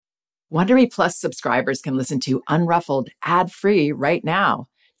Wondery Plus subscribers can listen to Unruffled ad-free right now.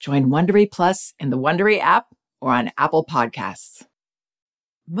 Join Wondery Plus in the Wondery app or on Apple Podcasts.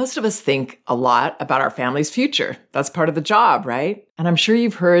 Most of us think a lot about our family's future. That's part of the job, right? And I'm sure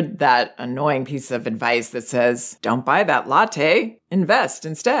you've heard that annoying piece of advice that says, don't buy that latte, invest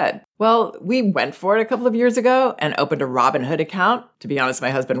instead. Well, we went for it a couple of years ago and opened a Robinhood account. To be honest, my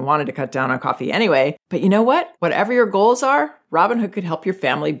husband wanted to cut down on coffee anyway. But you know what? Whatever your goals are, Robinhood could help your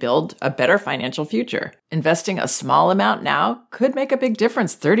family build a better financial future. Investing a small amount now could make a big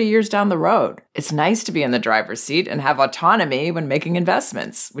difference 30 years down the road. It's nice to be in the driver's seat and have autonomy when making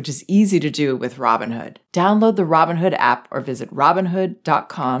investments, which is easy to do with Robinhood. Download the Robinhood app or visit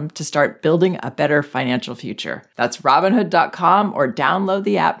Robinhood.com to start building a better financial future. That's Robinhood.com or download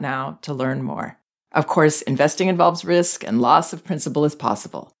the app now to learn more. Of course, investing involves risk and loss of principal is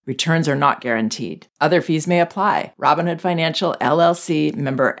possible. Returns are not guaranteed. Other fees may apply. Robinhood Financial, LLC,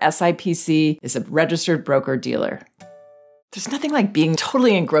 member SIPC, is a registered broker-dealer. There's nothing like being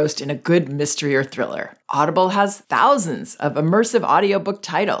totally engrossed in a good mystery or thriller. Audible has thousands of immersive audiobook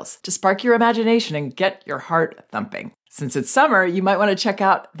titles to spark your imagination and get your heart thumping. Since it's summer, you might want to check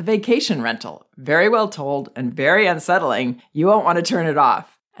out The Vacation Rental. Very well told and very unsettling. You won't want to turn it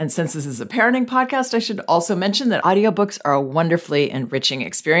off. And since this is a parenting podcast, I should also mention that audiobooks are a wonderfully enriching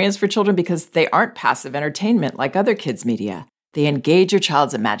experience for children because they aren't passive entertainment like other kids' media. They engage your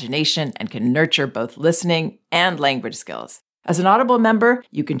child's imagination and can nurture both listening and language skills. As an Audible member,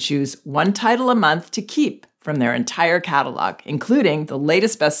 you can choose one title a month to keep from their entire catalog, including the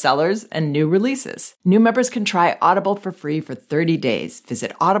latest bestsellers and new releases. New members can try Audible for free for 30 days.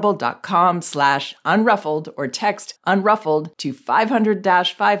 Visit audible.com/unruffled or text unruffled to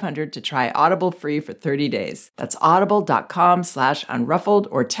 500-500 to try Audible free for 30 days. That's audible.com/unruffled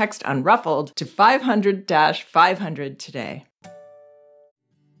or text unruffled to 500-500 today.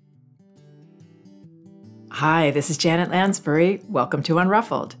 Hi, this is Janet Lansbury. Welcome to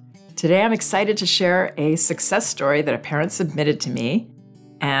Unruffled. Today, I'm excited to share a success story that a parent submitted to me.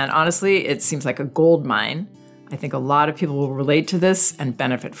 And honestly, it seems like a gold mine. I think a lot of people will relate to this and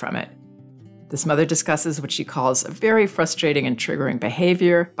benefit from it. This mother discusses what she calls a very frustrating and triggering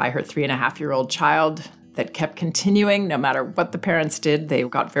behavior by her 3.5-year-old child that kept continuing no matter what the parents did. They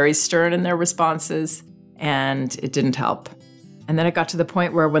got very stern in their responses, and it didn't help. And then it got to the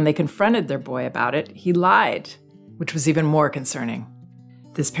point where when they confronted their boy about it, he lied, which was even more concerning.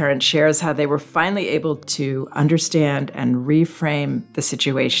 This parent shares how they were finally able to understand and reframe the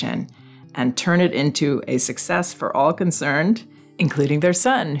situation and turn it into a success for all concerned, including their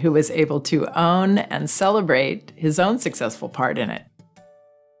son, who was able to own and celebrate his own successful part in it.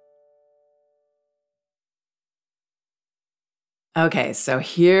 Okay, so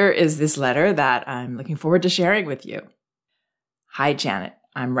here is this letter that I'm looking forward to sharing with you. Hi, Janet.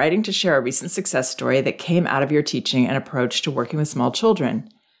 I'm writing to share a recent success story that came out of your teaching and approach to working with small children.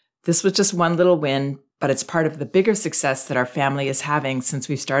 This was just one little win, but it's part of the bigger success that our family is having since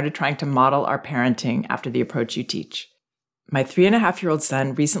we've started trying to model our parenting after the approach you teach. My 3.5-year-old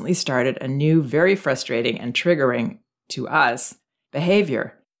son recently started a new, very frustrating and triggering, to us,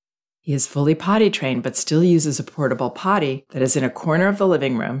 behavior. He is fully potty trained, but still uses a portable potty that is in a corner of the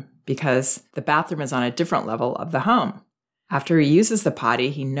living room because the bathroom is on a different level of the home. After he uses the potty,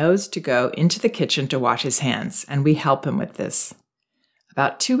 he knows to go into the kitchen to wash his hands, and we help him with this.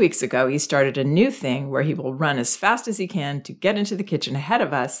 About 2 weeks ago, he started a new thing where he will run as fast as he can to get into the kitchen ahead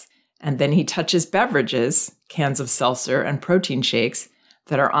of us, and then he touches beverages, cans of seltzer and protein shakes,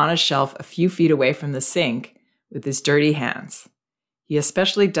 that are on a shelf a few feet away from the sink with his dirty hands. He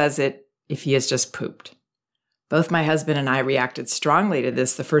especially does it if he has just pooped. Both my husband and I reacted strongly to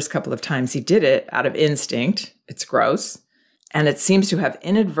this the first couple of times he did it out of instinct. It's gross. And it seems to have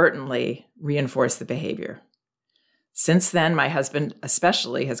inadvertently reinforced the behavior. Since then, my husband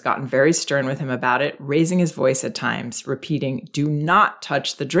especially has gotten very stern with him about it, raising his voice at times, repeating, "Do not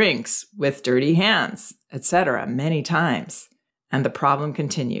touch the drinks with dirty hands," etc., many times. And the problem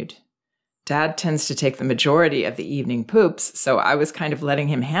continued. Dad tends to take the majority of the evening poops, so I was kind of letting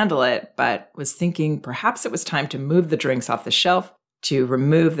him handle it, but was thinking perhaps it was time to move the drinks off the shelf to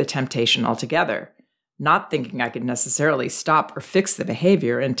remove the temptation altogether, not thinking I could necessarily stop or fix the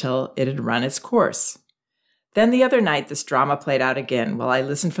behavior until it had run its course. Then the other night, this drama played out again while I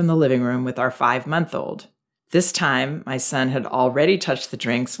listened from the living room with our 5-month-old. This time, my son had already touched the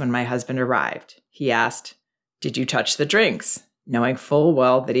drinks when my husband arrived. He asked, "Did you touch the drinks?" knowing full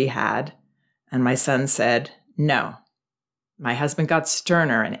well that he had. And my son said, "No." My husband got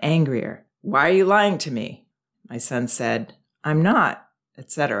sterner and angrier. "Why are you lying to me?" My son said, "I'm not,"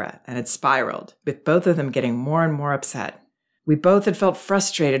 etc. And it spiraled, with both of them getting more and more upset. We both had felt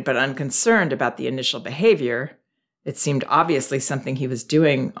frustrated but unconcerned about the initial behavior. It seemed obviously something he was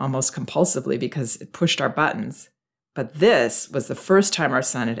doing almost compulsively because it pushed our buttons. But this was the first time our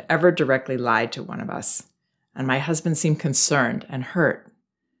son had ever directly lied to one of us, and my husband seemed concerned and hurt.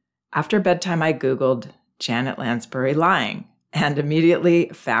 After bedtime, I Googled Janet Lansbury lying and immediately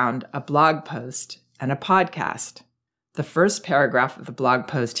found a blog post and a podcast. The first paragraph of the blog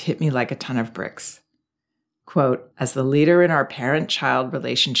post hit me like a ton of bricks. Quote, "As the leader in our parent-child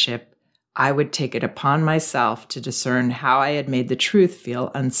relationship, I would take it upon myself to discern how I had made the truth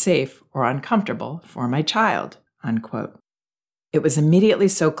feel unsafe or uncomfortable for my child." Unquote. It was immediately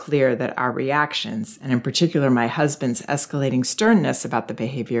so clear that our reactions, and in particular my husband's escalating sternness about the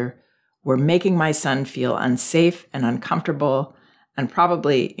behavior, were making my son feel unsafe and uncomfortable and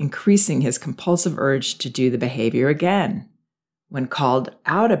probably increasing his compulsive urge to do the behavior again. When called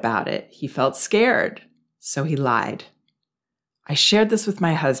out about it, he felt scared, so he lied. I shared this with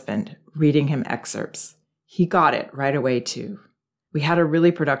my husband, reading him excerpts. He got it right away, too. We had a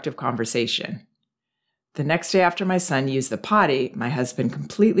really productive conversation. The next day after my son used the potty, my husband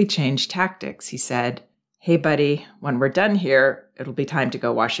completely changed tactics. He said, "Hey, buddy, when we're done here, it'll be time to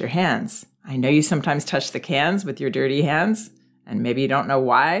go wash your hands. I know you sometimes touch the cans with your dirty hands, and maybe you don't know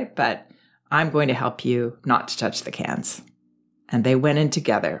why, but I'm going to help you not to touch the cans." And they went in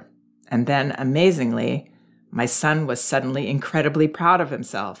together. And then, amazingly, my son was suddenly incredibly proud of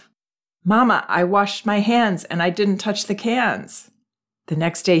himself. "Mama, I washed my hands and I didn't touch the cans." The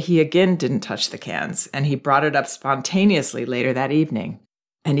next day, he again didn't touch the cans, and he brought it up spontaneously later that evening.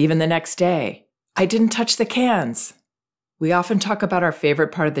 And even the next day, "I didn't touch the cans." We often talk about our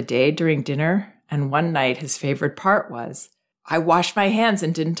favorite part of the day during dinner, and one night his favorite part was, "I washed my hands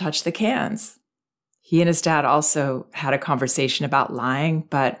and didn't touch the cans." He and his dad also had a conversation about lying,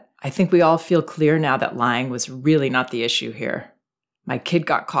 but I think we all feel clear now that lying was really not the issue here. My kid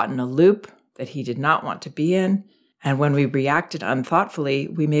got caught in a loop that he did not want to be in, and when we reacted unthoughtfully,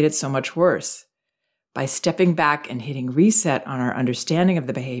 we made it so much worse. By stepping back and hitting reset on our understanding of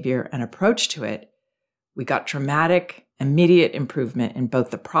the behavior and approach to it, we got dramatic, immediate improvement in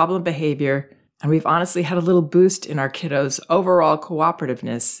both the problem behavior, and we've honestly had a little boost in our kiddos' overall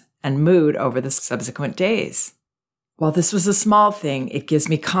cooperativeness and mood over the subsequent days. While this was a small thing, it gives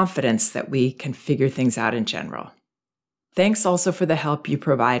me confidence that we can figure things out in general. Thanks also for the help you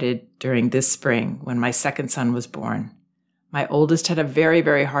provided during this spring when my second son was born. My oldest had a very,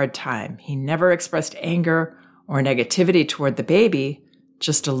 very hard time. He never expressed anger or negativity toward the baby,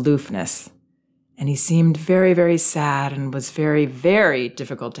 just aloofness. And he seemed very, very sad and was very, very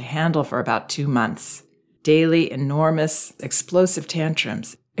difficult to handle for about 2 months. Daily, enormous, explosive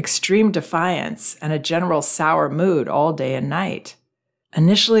tantrums, extreme defiance, and a general sour mood all day and night.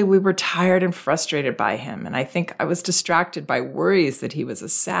 Initially, we were tired and frustrated by him, and I think I was distracted by worries that he was a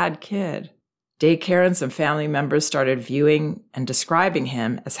sad kid. Daycare and some family members started viewing and describing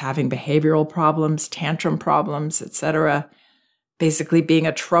him as having behavioral problems, tantrum problems, etc., basically being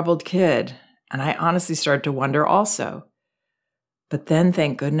a troubled kid, and I honestly started to wonder also. But then,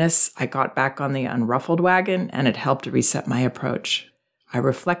 thank goodness, I got back on the unruffled wagon, and it helped to reset my approach. I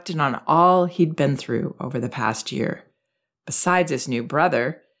reflected on all he'd been through over the past year. Besides his new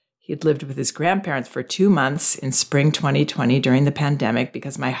brother, he'd lived with his grandparents for 2 months in spring 2020 during the pandemic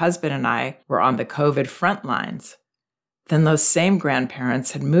because my husband and I were on the COVID front lines. Then those same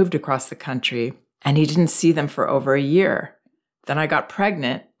grandparents had moved across the country, and he didn't see them for over a year. Then I got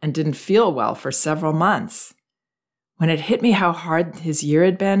pregnant and didn't feel well for several months. When it hit me how hard his year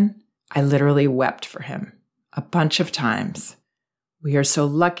had been, I literally wept for him a bunch of times. We are so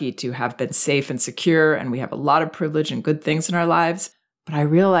lucky to have been safe and secure, and we have a lot of privilege and good things in our lives. But I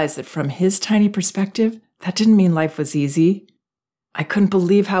realized that from his tiny perspective, that didn't mean life was easy. I couldn't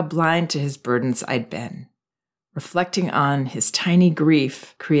believe how blind to his burdens I'd been. Reflecting on his tiny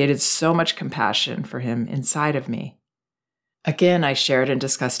grief created so much compassion for him inside of me. Again, I shared and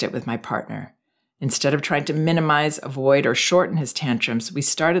discussed it with my partner. Instead of trying to minimize, avoid, or shorten his tantrums, we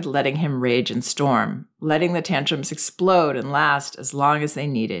started letting him rage and storm, letting the tantrums explode and last as long as they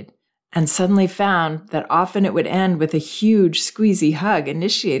needed, and suddenly found that often it would end with a huge, squeezy hug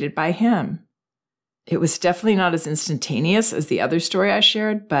initiated by him. It was definitely not as instantaneous as the other story I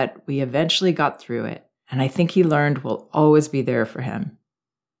shared, but we eventually got through it, and I think he learned we'll always be there for him.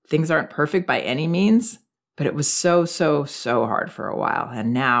 Things aren't perfect by any means, but it was so hard for a while,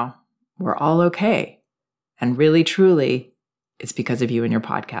 and now we're all okay. And really, truly, it's because of you and your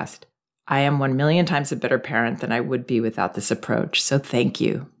podcast. I am 1 million times a better parent than I would be without this approach. So thank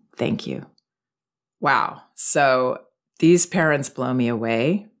you. Thank you. Wow. So these parents blow me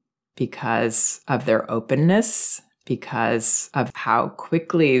away because of their openness, because of how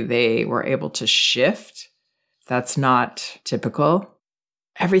quickly they were able to shift. That's not typical.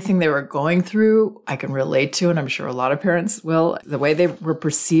 Everything they were going through, I can relate to, and I'm sure a lot of parents will. The way they were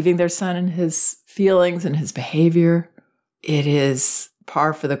perceiving their son and his feelings and his behavior, it is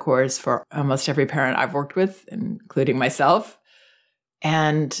par for the course for almost every parent I've worked with, including myself.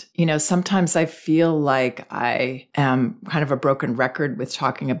 And, sometimes I feel like I am kind of a broken record with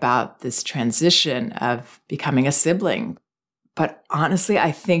talking about this transition of becoming a sibling. But honestly,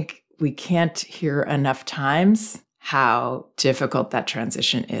 I think we can't hear enough times how difficult that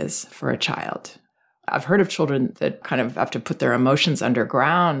transition is for a child. I've heard of children that kind of have to put their emotions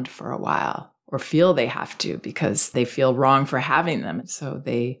underground for a while or feel they have to because they feel wrong for having them. So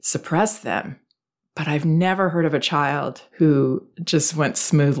they suppress them. But I've never heard of a child who just went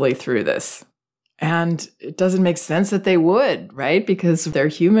smoothly through this. And it doesn't make sense that they would, right? Because they're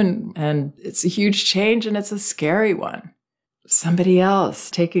human and it's a huge change and it's a scary one. Somebody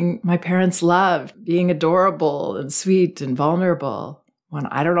else taking my parents' love, being adorable and sweet and vulnerable when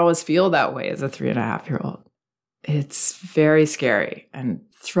I don't always feel that way as a 3.5-year-old. It's very scary and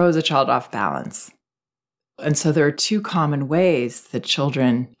throws a child off balance. And so there are two common ways that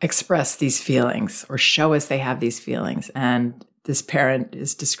children express these feelings or show us they have these feelings. And this parent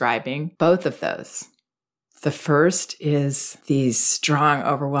is describing both of those. The first is these strong,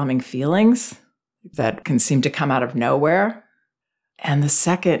 overwhelming feelings that can seem to come out of nowhere. And the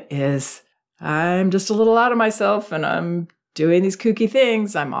second is, I'm just a little out of myself and I'm doing these kooky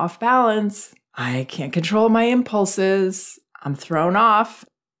things. I'm off balance. I can't control my impulses. I'm thrown off.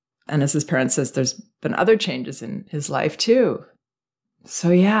 And as his parent says, there's been other changes in his life too. So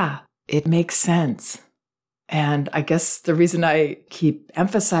yeah, it makes sense. And I guess the reason I keep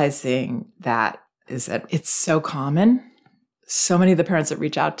emphasizing that is that it's so common. So many of the parents that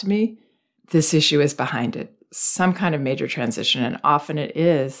reach out to me, this issue is behind it. Some kind of major transition, and often it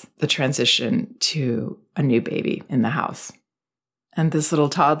is the transition to a new baby in the house. And this little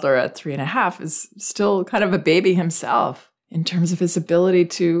toddler at 3.5 is still kind of a baby himself in terms of his ability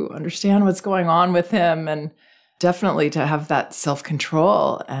to understand what's going on with him and definitely to have that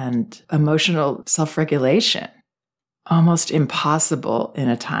self-control and emotional self-regulation. Almost impossible in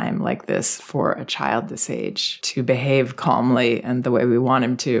a time like this for a child this age to behave calmly and the way we want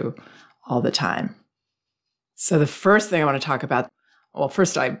him to all the time. So the first thing I want to talk about, well,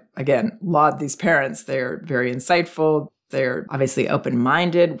 first I, again, laud these parents. They're very insightful. They're obviously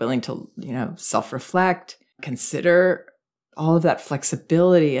open-minded, willing to, self-reflect, consider all of that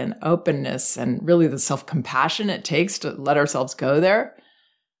flexibility and openness and really the self-compassion it takes to let ourselves go there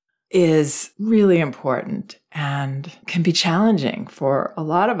is really important and can be challenging for a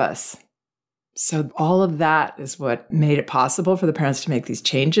lot of us. So all of that is what made it possible for the parents to make these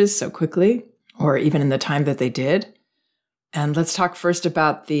changes so quickly, or even in the time that they did. And let's talk first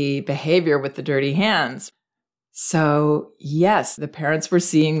about the behavior with the dirty hands. So yes, the parents were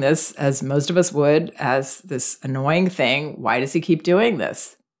seeing this, as most of us would, as this annoying thing. Why does he keep doing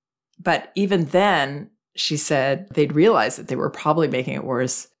this? But even then, she said they'd realized that they were probably making it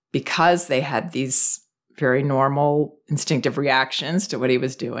worse because they had these very normal instinctive reactions to what he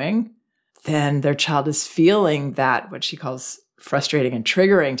was doing. Then their child is feeling that, what she calls frustrating and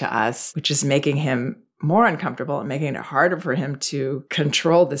triggering to us, which is making him more uncomfortable and making it harder for him to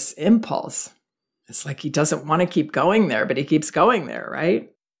control this impulse. It's like he doesn't want to keep going there, but he keeps going there,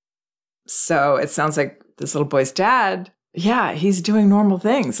 right? So it sounds like this little boy's dad, yeah, he's doing normal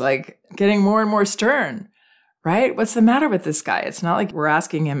things, like getting more and more stern, right? What's the matter with this guy? It's not like we're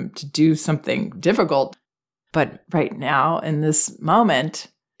asking him to do something difficult, but right now in this moment,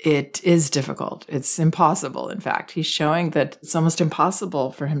 it is difficult. It's impossible. In fact, he's showing that it's almost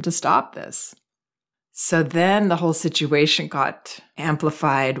impossible for him to stop this. So then the whole situation got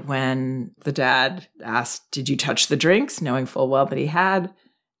amplified when the dad asked, "Did you touch the drinks?" knowing full well that he had.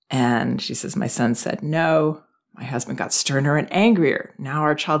 And she says, "My son said no." My husband got sterner and angrier. Now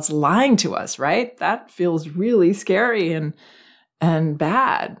our child's lying to us, right? That feels really scary and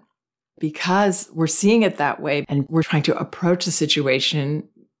bad because we're seeing it that way and we're trying to approach the situation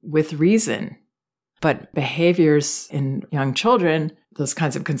with reason. But behaviors in young children, those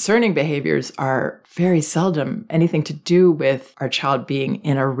kinds of concerning behaviors, are very seldom anything to do with our child being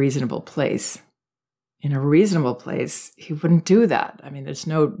in a reasonable place. In a reasonable place, he wouldn't do that. I mean, there's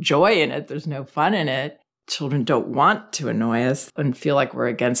no joy in it. There's no fun in it. Children don't want to annoy us and feel like we're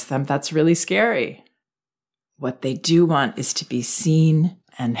against them. That's really scary. What they do want is to be seen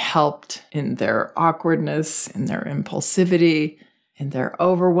and helped in their awkwardness, in their impulsivity, in their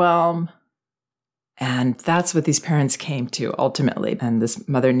overwhelm. And that's what these parents came to ultimately. And this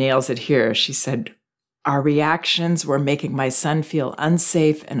mother nails it here. She said, Our reactions were making my son feel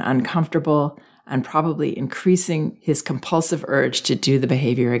unsafe and uncomfortable and probably increasing his compulsive urge to do the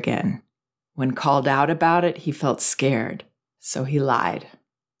behavior again. When called out about it, he felt scared, so he lied.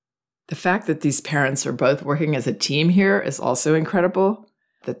 The fact that these parents are both working as a team here is also incredible,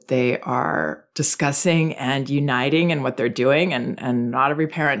 that they are discussing and uniting in what they're doing, and not every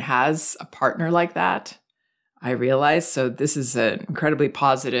parent has a partner like that, I realize. So this is an incredibly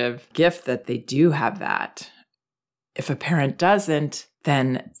positive gift that they do have that. If a parent doesn't,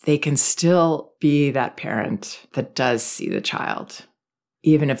 then they can still be that parent that does see the child.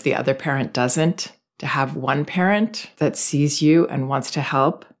 Even if the other parent doesn't, to have one parent that sees you and wants to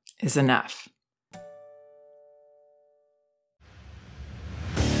help is enough.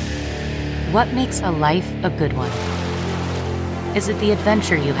 What makes a life a good one? Is it the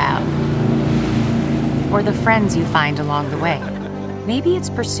adventure you have? Or the friends you find along the way? Maybe it's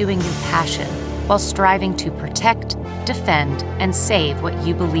pursuing your passion while striving to protect, defend, and save what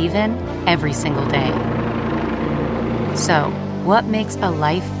you believe in every single day. So, what makes a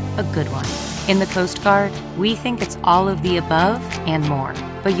life a good one? In the Coast Guard, we think it's all of the above and more,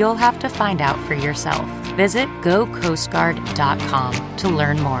 but you'll have to find out for yourself. Visit gocoastguard.com to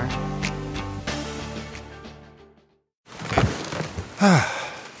learn more.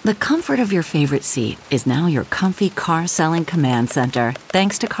 The comfort of your favorite seat is now your comfy car selling command center,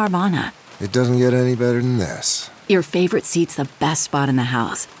 thanks to Carvana. It doesn't get any better than this. Your favorite seat's the best spot in the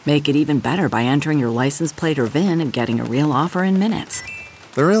house. Make it even better by entering your license plate or VIN and getting a real offer in minutes.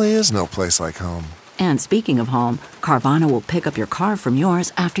 There really is no place like home. And speaking of home, Carvana will pick up your car from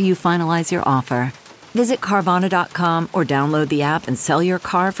yours after you finalize your offer. Visit Carvana.com or download the app and sell your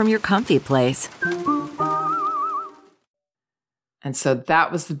car from your comfy place. And so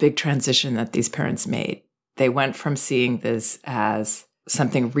that was the big transition that these parents made. They went from seeing this as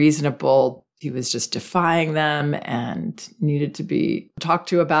something reasonable. He was just defying them and needed to be talked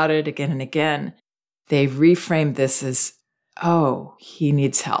to about it again and again. They reframed this as, oh, he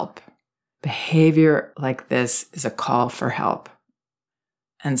needs help. Behavior like this is a call for help.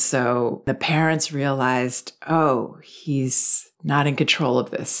 And so the parents realized, oh, he's not in control of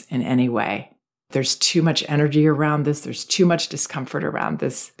this in any way. There's too much energy around this. There's too much discomfort around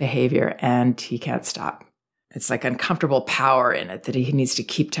this behavior, and he can't stop. It's like uncomfortable power in it that he needs to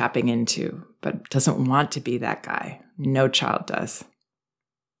keep tapping into, but doesn't want to be that guy. No child does.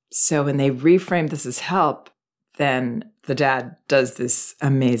 So when they reframe this as help, then the dad does this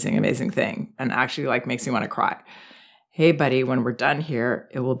amazing, amazing thing and actually makes me want to cry. Hey, buddy, when we're done here,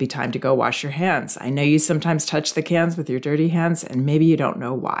 it will be time to go wash your hands. I know you sometimes touch the cans with your dirty hands, and maybe you don't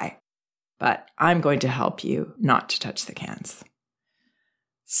know why. But I'm going to help you not to touch the cans.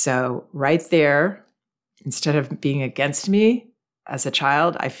 So right there, instead of being against me as a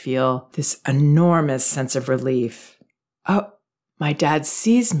child, I feel this enormous sense of relief. Oh, my dad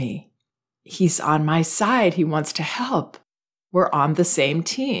sees me. He's on my side. He wants to help. We're on the same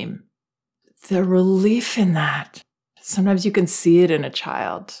team. The relief in that. Sometimes you can see it in a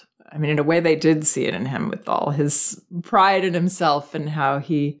child. I mean, in a way, they did see it in him with all his pride in himself and how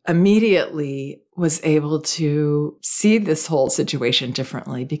he immediately was able to see this whole situation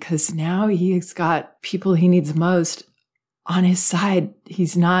differently because now he's got people he needs most on his side.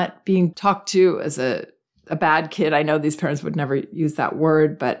 He's not being talked to as a bad kid. I know these parents would never use that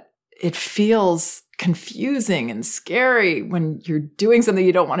word, but it feels confusing and scary when you're doing something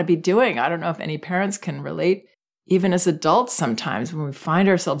you don't want to be doing. I don't know if any parents can relate. Even as adults, sometimes when we find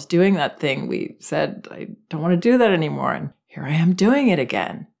ourselves doing that thing, we said, I don't want to do that anymore. And here I am doing it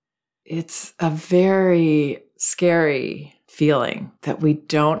again. It's a very scary feeling that we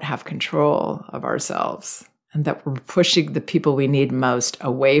don't have control of ourselves and that we're pushing the people we need most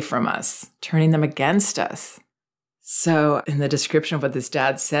away from us, turning them against us. So in the description of what this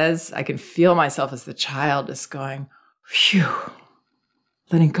dad says, I can feel myself as the child just going, phew.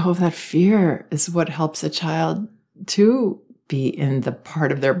 Letting go of that fear is what helps a child to be in the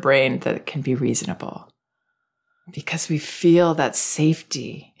part of their brain that can be reasonable. Because we feel that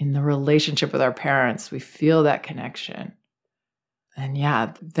safety in the relationship with our parents. We feel that connection. And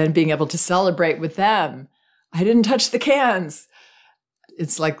yeah, then being able to celebrate with them. I didn't touch the cans.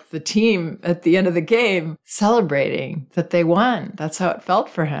 It's like the team at the end of the game celebrating that they won. That's how it felt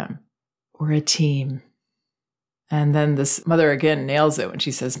for him. We're a team. And then this mother again nails it when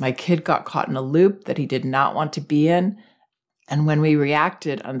she says, my kid got caught in a loop that he did not want to be in. And when we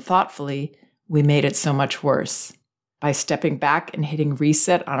reacted unthoughtfully, we made it so much worse. By stepping back and hitting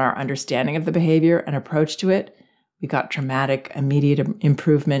reset on our understanding of the behavior and approach to it, we got dramatic, immediate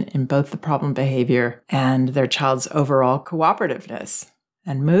improvement in both the problem behavior and their child's overall cooperativeness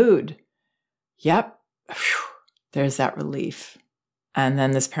and mood. Yep, there's that relief. And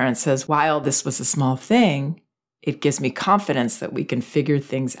then this parent says, while this was a small thing, it gives me confidence that we can figure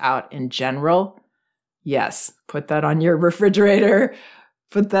things out in general. Yes, put that on your refrigerator.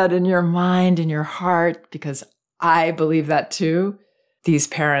 Put that in your mind, in your heart, because I believe that too. These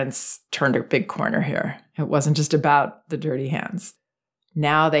parents turned a big corner here. It wasn't just about the dirty hands.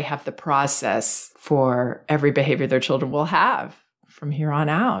 Now they have the process for every behavior their children will have from here on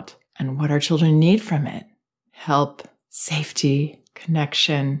out. And what our children need from it: help, safety,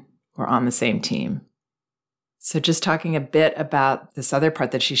 connection. We're on the same team. So just talking a bit about this other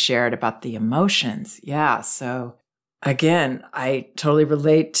part that she shared about the emotions. Yeah, so again, I totally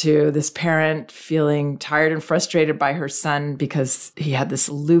relate to this parent feeling tired and frustrated by her son because he had this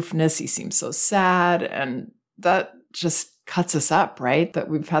aloofness. He seemed so sad. And that just cuts us up, right? That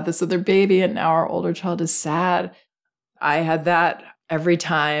we've had this other baby and now our older child is sad. I had that every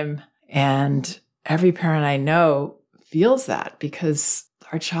time. And every parent I know feels that because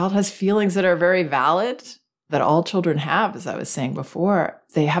our child has feelings that are very valid, that all children have, as I was saying before.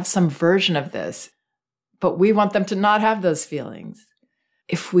 They have some version of this. But we want them to not have those feelings.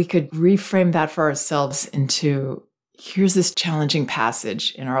 If we could reframe that for ourselves into, here's this challenging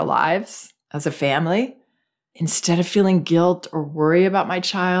passage in our lives as a family, instead of feeling guilt or worry about my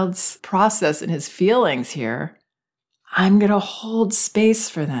child's process and his feelings here, I'm going to hold space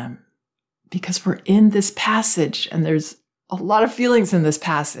for them because we're in this passage and there's a lot of feelings in this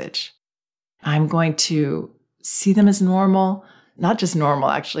passage. I'm going to see them as normal. Not just normal,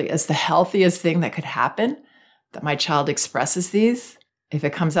 actually, as the healthiest thing that could happen, that my child expresses these. If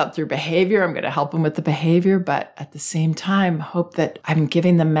it comes out through behavior, I'm going to help them with the behavior, but at the same time, hope that I'm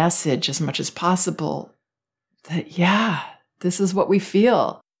giving the message as much as possible that, yeah, this is what we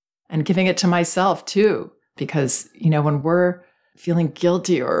feel, and giving it to myself too. Because, when we're feeling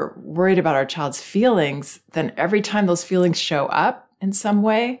guilty or worried about our child's feelings, then every time those feelings show up in some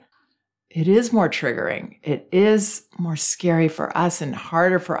way, it is more triggering. It is more scary for us and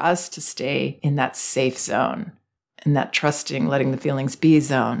harder for us to stay in that safe zone, in that trusting, letting the feelings be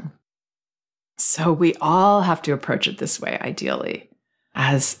zone. So we all have to approach it this way, ideally,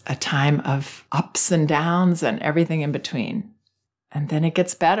 as a time of ups and downs and everything in between. And then it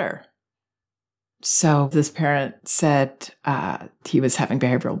gets better. So this parent said he was having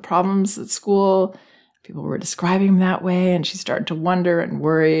behavioral problems at school. People were describing him that way, and she started to wonder and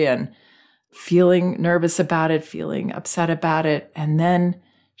worry and feeling nervous about it, feeling upset about it. And then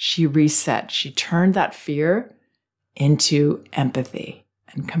she reset. She turned that fear into empathy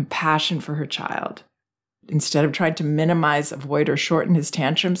and compassion for her child. Instead of trying to minimize, avoid, or shorten his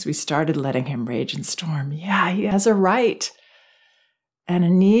tantrums, we started letting him rage and storm. Yeah, he has a right and a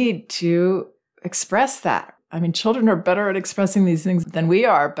need to express that. I mean, children are better at expressing these things than we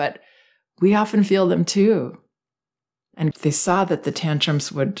are, but we often feel them too. And they saw that the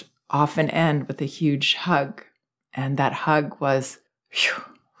tantrums would often end with a huge hug. And that hug was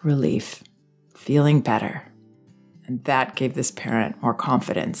relief, feeling better. And that gave this parent more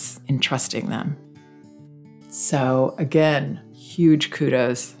confidence in trusting them. So again, huge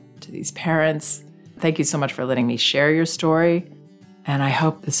kudos to these parents. Thank you so much for letting me share your story. And I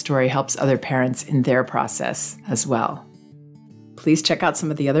hope the story helps other parents in their process as well. Please check out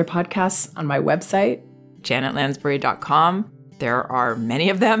some of the other podcasts on my website, janetlansbury.com. There are many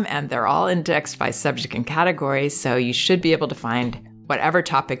of them, and they're all indexed by subject and category, so you should be able to find whatever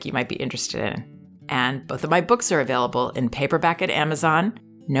topic you might be interested in. And both of my books are available in paperback at Amazon: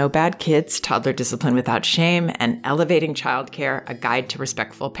 No Bad Kids, Toddler Discipline Without Shame, and Elevating Childcare, A Guide to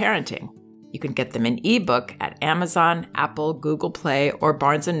Respectful Parenting. You can get them in ebook at Amazon, Apple, Google Play, or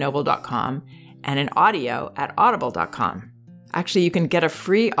barnesandnoble.com, and in audio at audible.com. Actually, you can get a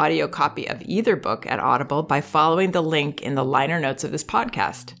free audio copy of either book at Audible by following the link in the liner notes of this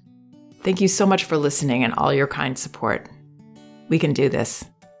podcast. Thank you so much for listening and all your kind support. We can do this.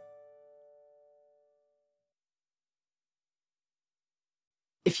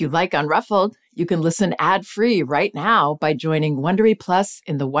 If you like Unruffled, you can listen ad-free right now by joining Wondery Plus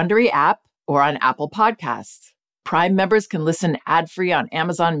in the Wondery app or on Apple Podcasts. Prime members can listen ad-free on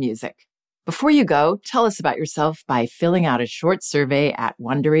Amazon Music. Before you go, tell us about yourself by filling out a short survey at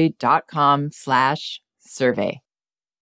Wondery.com/survey.